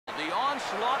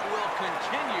onslaught will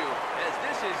continue as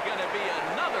this is going to be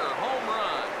another home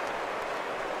run.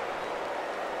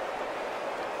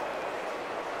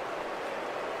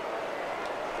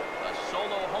 A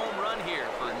solo home run here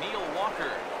for Neil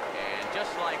Walker. And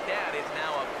just like that, it's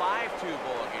now a 5-2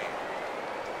 ball game.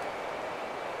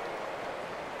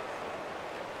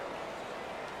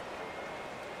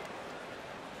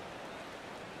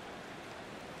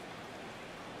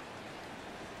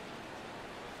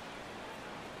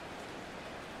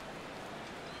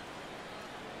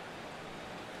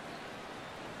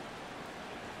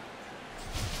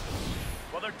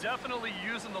 Well, they're definitely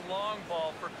using the long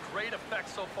ball for great effect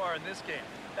so far in this game.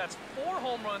 That's 4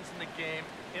 home runs in the game.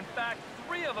 In fact,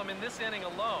 3 of them in this inning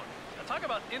alone. Now, talk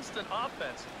about instant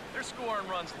offense. They're scoring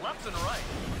runs left and right.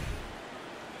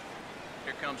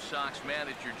 Here comes Sox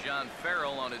manager John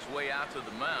Farrell on his way out to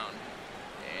the mound.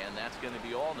 And that's going to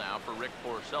be all now for Rick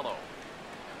Porcello.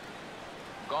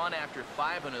 Gone after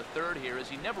 5 1/3 here as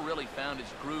he never really found his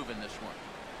groove in this one.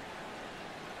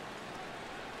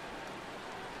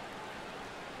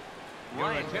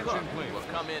 Your attention, please. Will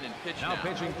come in and pitch now. Now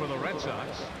pitching for the Red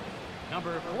Sox,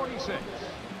 number 46,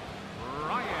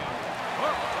 Ryan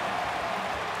Burke.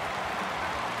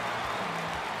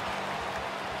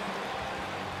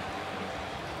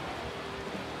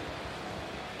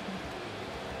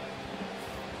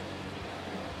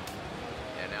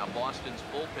 And now Boston's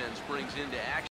bullpen springs into action.